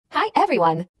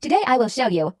everyone! Today I will show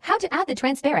you how to add the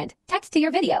transparent text to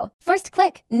your video. First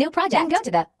click New Project, then go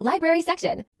to the Library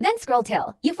section. Then scroll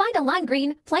till you find a lime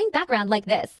green plain background like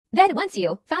this. Then once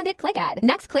you found it, click Add.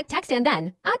 Next click Text and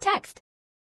then Add Text.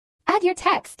 Add your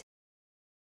text.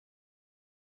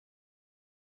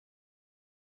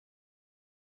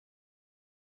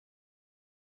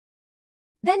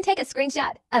 Then take a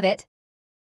screenshot of it.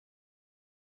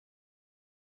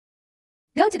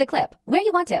 Go to the clip where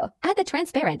you want to add the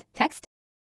transparent text.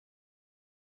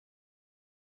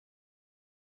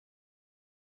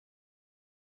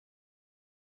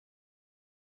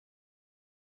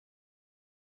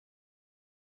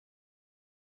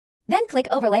 Then click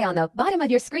Overlay on the bottom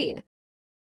of your screen.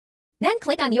 Then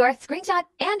click on your screenshot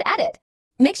and add it.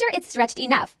 Make sure it's stretched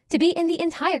enough to be in the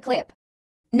entire clip.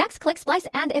 Next click Splice,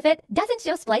 and if it doesn't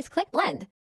show splice, click Blend.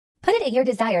 Put it at your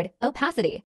desired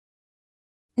opacity.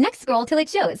 Next scroll till it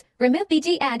shows Remove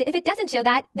BG, and if it doesn't show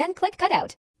that, then click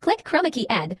Cutout. Click Chroma key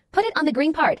and put it on the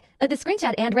green part of the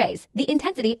screenshot and raise the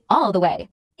intensity all the way.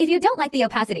 If you don't like the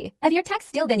opacity of your text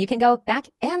still, then you can go back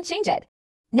and change it.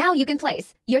 Now you can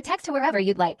place your text wherever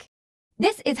you'd like.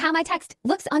 This is how my text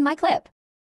looks on my clip.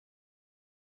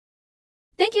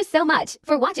 Thank you so much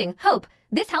for watching. Hope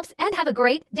this helps, and have a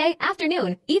great day,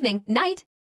 afternoon, evening, night.